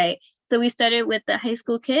most, right? So we started with the high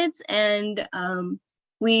school kids, and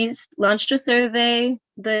we launched a survey.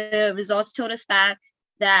 The results told us back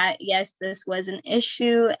that, yes, this was an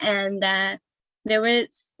issue, and that there were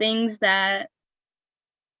things that...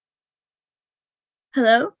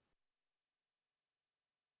 Hello?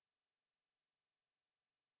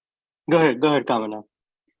 Go ahead, Kamana.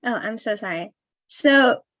 Oh, I'm so sorry.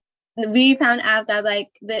 So we found out that like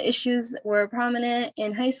the issues were prominent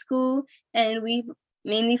in high school, and we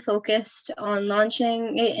mainly focused on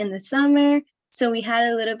launching it in the summer. So we had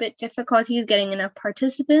a little bit difficulties getting enough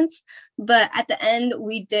participants, but at the end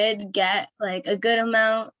we did get like a good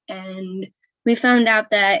amount, and we found out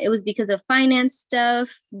that it was because of finance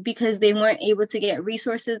stuff, because they weren't able to get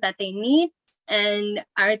resources that they need. And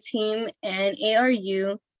our team and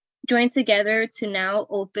ARU joined together to now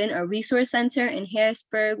open a resource center in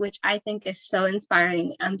Harrisburg, which I think is so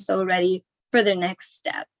inspiring. I'm so ready for the next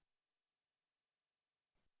step.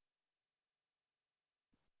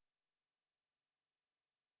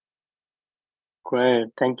 Great.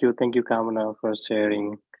 Thank you, Kamana, for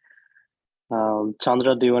sharing.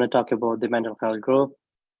 Chandra, do you want to talk about the mental health group?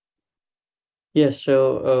 Yes,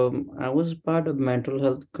 so I was part of mental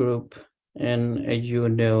health group, and as you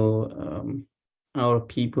know, our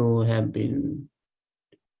people have been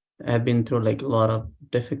through like a lot of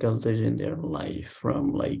difficulties in their life,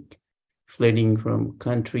 from like fleeing from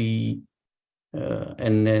country,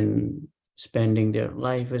 and then spending their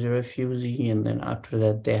life as a refugee, and then after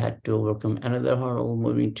that they had to overcome another hurdle,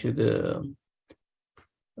 moving to the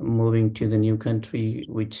new country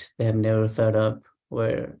which they have never thought of,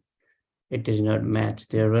 where it does not match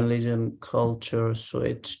their religion, culture, so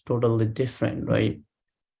it's totally different, right?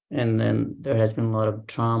 And then there has been a lot of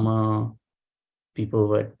trauma, people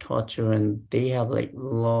were tortured, and they have like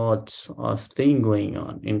lots of thing going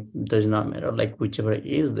on. It does not matter like whichever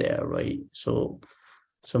is there, right? So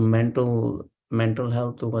mental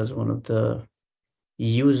health was one of the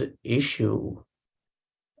huge issue,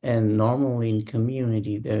 and normally in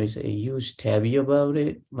community there is a huge taboo about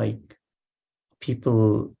it. Like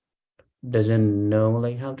people doesn't know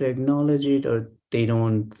like how to acknowledge it, or they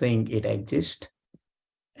don't think it exists,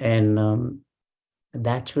 and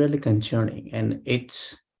that's really concerning, and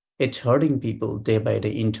it's hurting people day by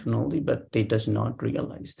day internally, but they does not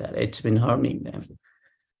realize that it's been harming them.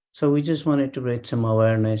 So we just wanted to raise some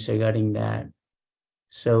awareness regarding that.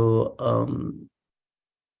 So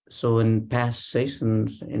so in past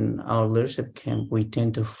sessions in our leadership camp, we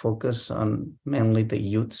tend to focus on mainly the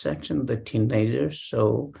youth section, the teenagers.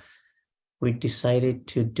 So we decided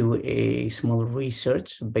to do a small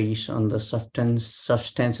research based on the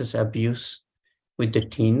substances abuse with the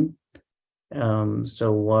teen.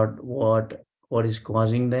 So what is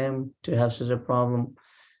causing them to have such a problem?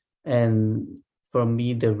 And for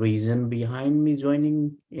me, the reason behind me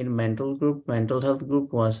joining in mental health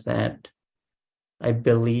group was that I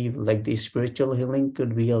believe like the spiritual healing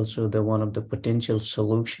could be also the one of the potential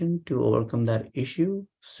solution to overcome that issue.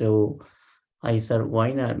 So I thought,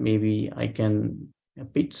 why not? Maybe I can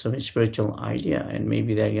pitch some spiritual idea, and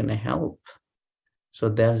maybe they're gonna help. So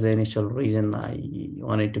that's the initial reason I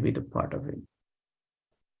wanted to be the part of it.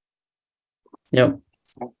 Yep.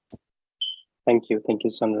 Thank you,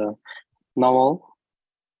 Chandra. Nawal,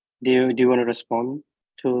 do you want to respond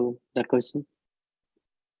to that question?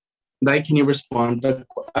 Like, can you respond?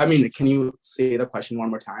 Can you say the question one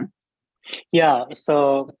more time? Yeah.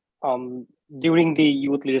 So during the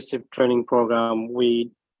youth leadership training program,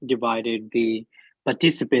 we divided the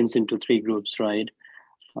participants into 3 groups, right?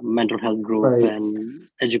 Mental health group, Right. and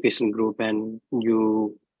education group, and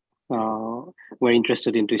you were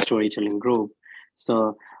interested into storytelling group.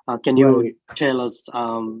 So can you Right. tell us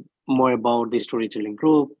more about the storytelling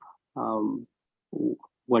group,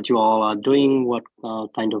 what you all are doing, what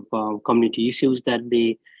kind of community issues that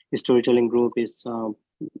the storytelling group is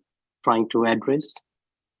trying to address?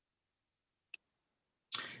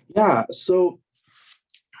 Yeah, so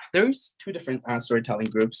there's 2 different storytelling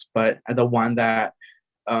groups, but the one that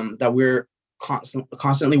we're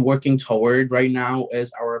constantly working toward right now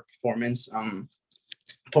is our performance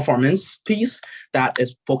piece that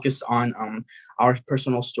is focused on our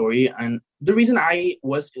personal story. And the reason I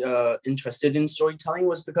was interested in storytelling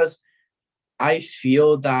was because I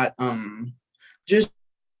feel that just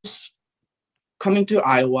coming to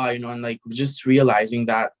Iowa, and like just realizing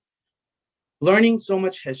that learning so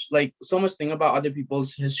much so much thing about other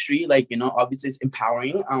people's history, obviously it's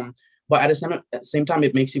empowering, but at the same time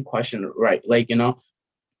it makes you question, right?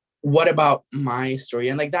 what about my story?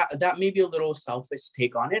 And like that may be a little selfish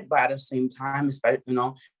take on it, but at the same time, especially,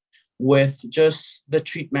 with just the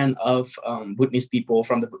treatment of Bhutanese people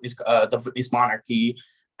from the Bhutanese monarchy,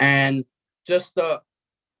 and just the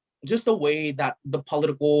way that the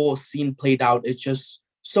political scene played out is just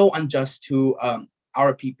so unjust to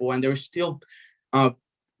our people, and there's still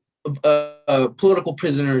political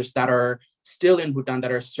prisoners that are still in Bhutan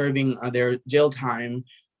that are serving their jail time,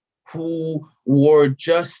 who were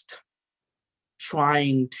just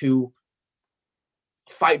trying to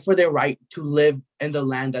fight for their right to live in the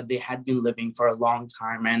land that they had been living for a long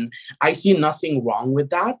time. And I see nothing wrong with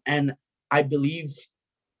that. And I believe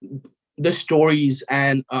the stories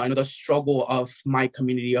and the struggle of my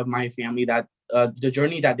community, of my family, that the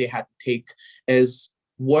journey that they had to take is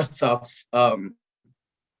worth of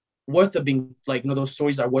being, like, those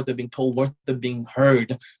stories are worth of being told, worth of being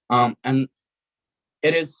heard. And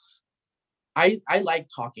it is, I like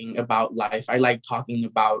talking about life. I like talking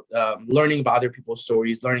about learning about other people's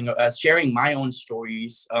stories, sharing my own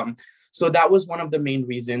stories. So that was one of the main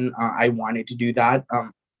reason I wanted to do that.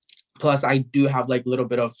 Plus, I do have like a little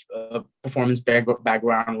bit of performance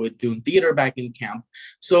background with doing theater back in camp.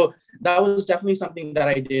 So that was definitely something that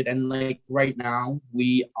I did. And like right now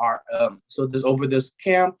we are, over this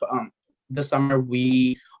camp, this summer,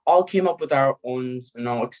 we all came up with our own,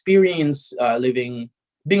 experience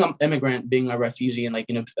being an immigrant, being a refugee, and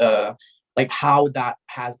like how that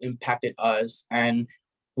has impacted us. And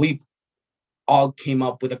we all came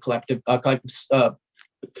up with a collective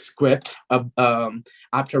script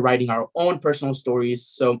after writing our own personal stories.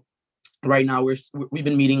 So right now we've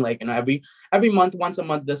been meeting every month, once a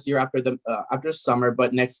month this year after summer,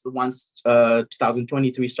 but once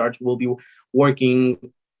 2023 starts, we'll be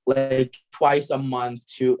working like twice a month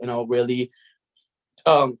to really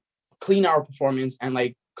clean our performance and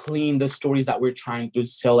like clean the stories that we're trying to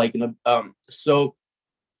tell,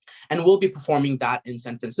 and we'll be performing that in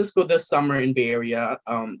San Francisco this summer in Bay Area,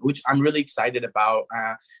 which I'm really excited about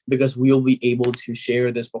because we'll be able to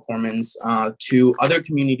share this performance to other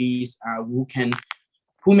communities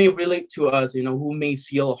who may relate to us, who may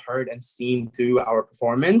feel heard and seen through our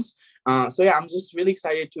performance. So yeah, I'm just really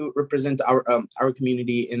excited to represent our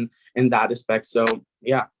community in that aspect. So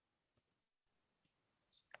yeah.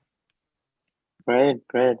 Great.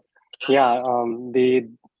 Yeah,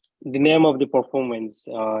 the name of the performance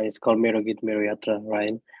is called Mero Git Mero Yatra,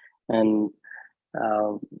 right? And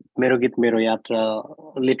Mero Git Mero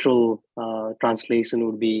Yatra, literal translation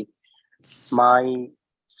would be my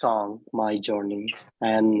song, my journey.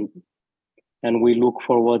 And we look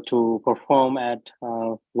forward to perform at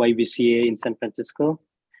YBCA in San Francisco,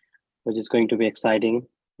 which is going to be exciting.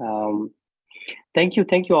 Thank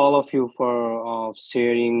you all of you for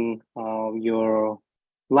sharing your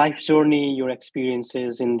life journey, your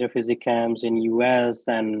experiences in refugee camps in US,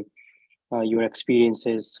 and your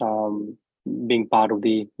experiences being part of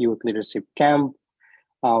the youth leadership camp.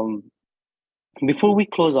 Before we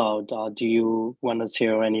close out, do you want to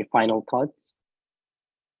share any final thoughts?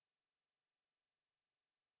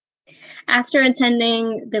 After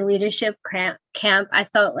attending the leadership camp, I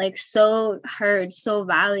felt like so heard, so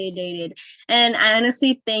validated. And I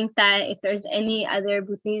honestly think that if there's any other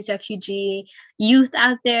Bhutanese refugee youth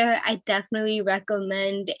out there, I definitely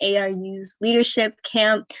recommend ARU's leadership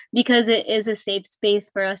camp because it is a safe space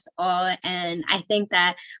for us all. And I think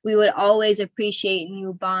that we would always appreciate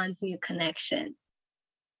new bonds, new connections.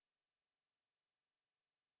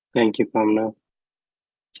 Thank you, Kamana.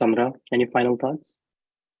 Chandra, any final thoughts?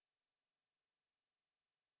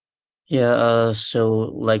 Yeah,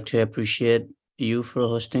 so like to appreciate you for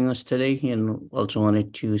hosting us today, and also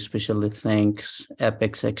wanted to especially thank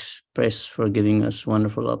Apex Express for giving us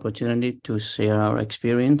wonderful opportunity to share our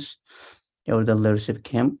experience over the leadership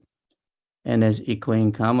camp. And as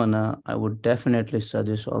echoing Kamana, I would definitely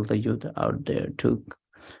suggest all the youth out there to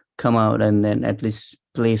come out and then at least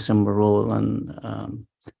play some role in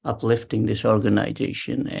uplifting this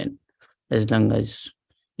organization. And as long as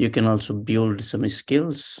you can also build some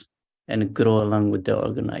skills and grow along with the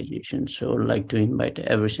organization. So I'd like to invite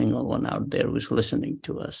every single one out there who's listening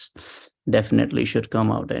to us, definitely should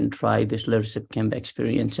come out and try this leadership camp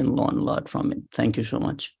experience and learn a lot from it. Thank you so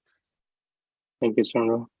much. Thank you,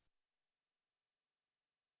 Chandra.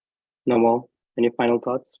 Nawal, any final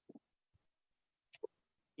thoughts?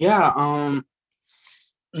 Yeah,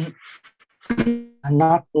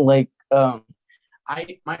 not like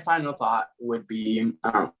my final thought would be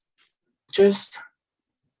just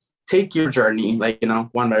take your journey,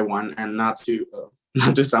 one by one, and not to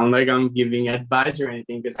not to sound like I'm giving advice or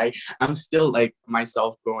anything, because I'm still like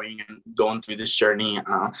myself growing and going through this journey,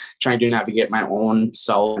 trying to navigate my own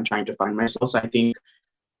self and trying to find myself. So I think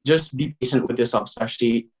just be patient with yourself,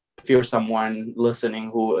 especially if you're someone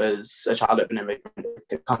listening who is a child of an immigrant.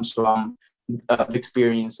 It comes from the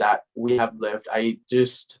experience that we have lived. I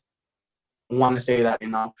just want to say that,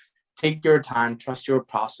 take your time, trust your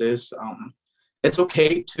process. It's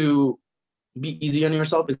okay to be easy on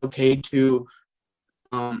yourself. It's okay to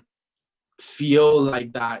feel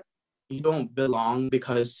like that you don't belong,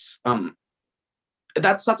 because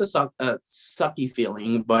that's such a sucky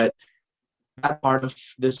feeling, but that part of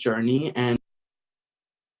this journey. And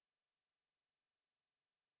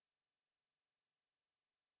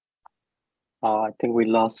I think we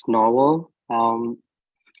lost Nawal. All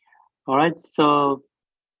right, so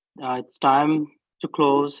it's time to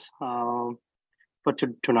close for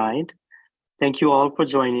tonight. Thank you all for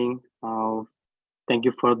joining. Thank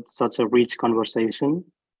you for such a rich conversation.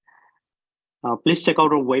 Please check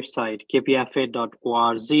out our website,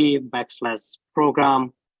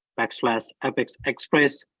 kpfa.org/program/Apex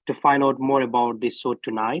Express to find out more about this show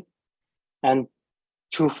tonight and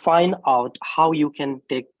to find out how you can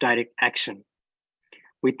take direct action.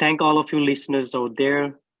 We thank all of you listeners out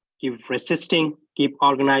there. Keep resisting, keep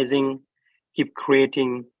organizing, keep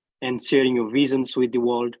creating, and sharing your visions with the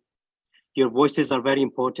world. Your voices are very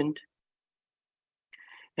important.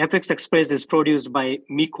 Apex Express is produced by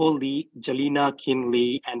Miko Lee, Jalina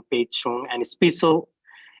Kinley, and Pei Chung, and special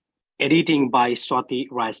editing by Swati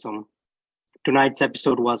Raisam. Tonight's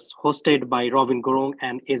episode was hosted by Robin Gurung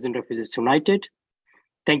and Asian Refugees United.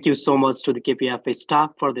 Thank you so much to the KPFA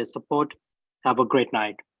staff for their support. Have a great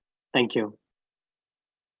night. Thank you.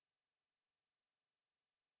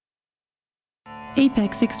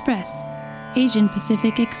 Apex Express, Asian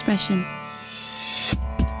Pacific Expression.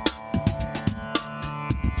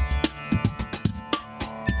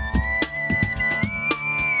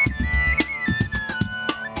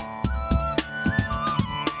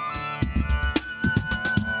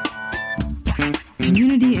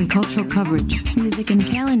 Community and cultural coverage. Music and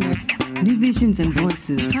calendar. New visions and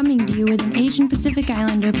voices. Coming to you with an Asian Pacific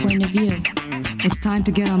Islander point of view. It's time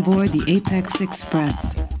to get on board the Apex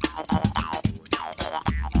Express.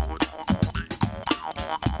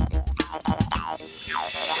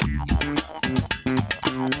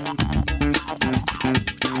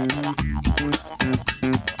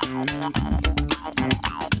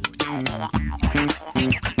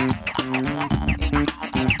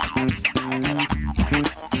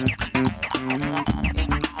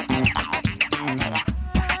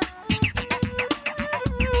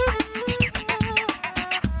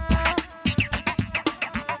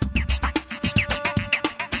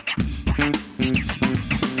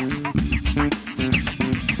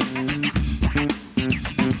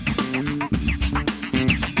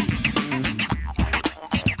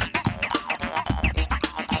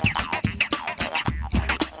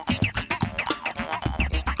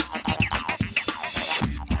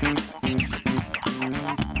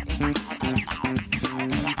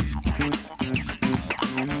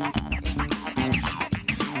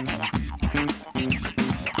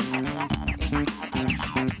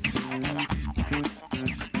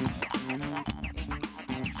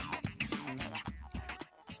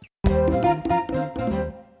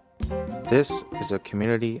 This is a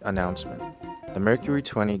community announcement. The Mercury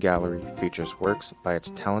 20 Gallery features works by its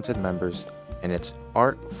talented members in its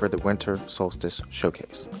Art for the Winter Solstice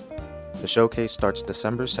Showcase. The showcase starts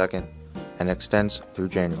December 2nd and extends through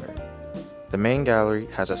January. The main gallery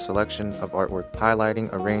has a selection of artwork highlighting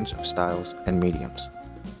a range of styles and mediums.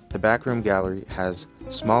 The backroom gallery has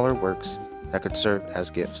smaller works that could serve as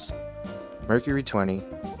gifts. Mercury 20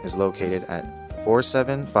 is located at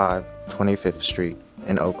 475 25th Street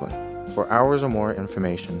in Oakland. For hours or more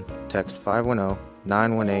information, text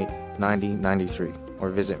 510-918-9093 or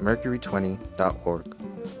visit mercury20.org.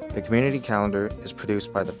 The community calendar is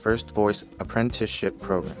produced by the First Voice Apprenticeship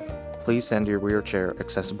Program. Please send your wheelchair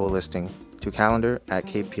accessible listing to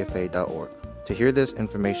calendar@kpfa.org. To hear this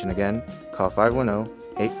information again, call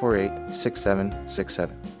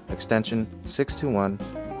 510-848-6767, extension 621,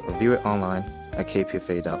 or view it online at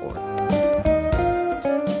kpfa.org.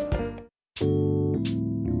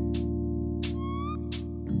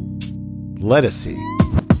 Lettucey.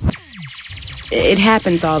 It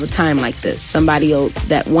happens all the time like this.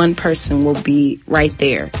 That one person will be right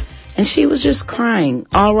there. And she was just crying.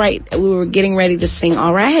 All right. We were getting ready to sing.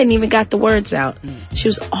 All right. I hadn't even got the words out. She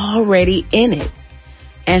was already in it.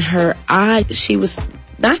 And her eye, she was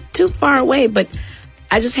not too far away, but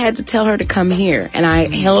I just had to tell her to come here. And I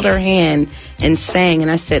held her hand and sang. And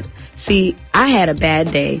I said, See, I had a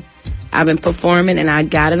bad day. I've been performing and I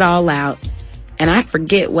got it all out. And I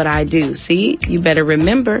forget what I do. See, you better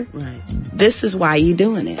remember, this is why you're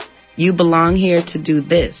doing it. You belong here to do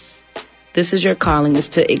this. This is your calling, is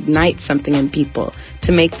to ignite something in people,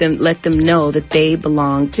 to make them, let them know that they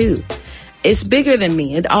belong too. It's bigger than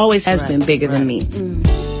me. It always has been bigger than me.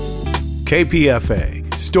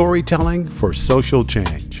 KPFA, storytelling for social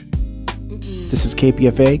change. This is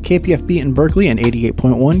KPFA, KPFB in Berkeley, and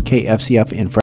 88.1 KFCF in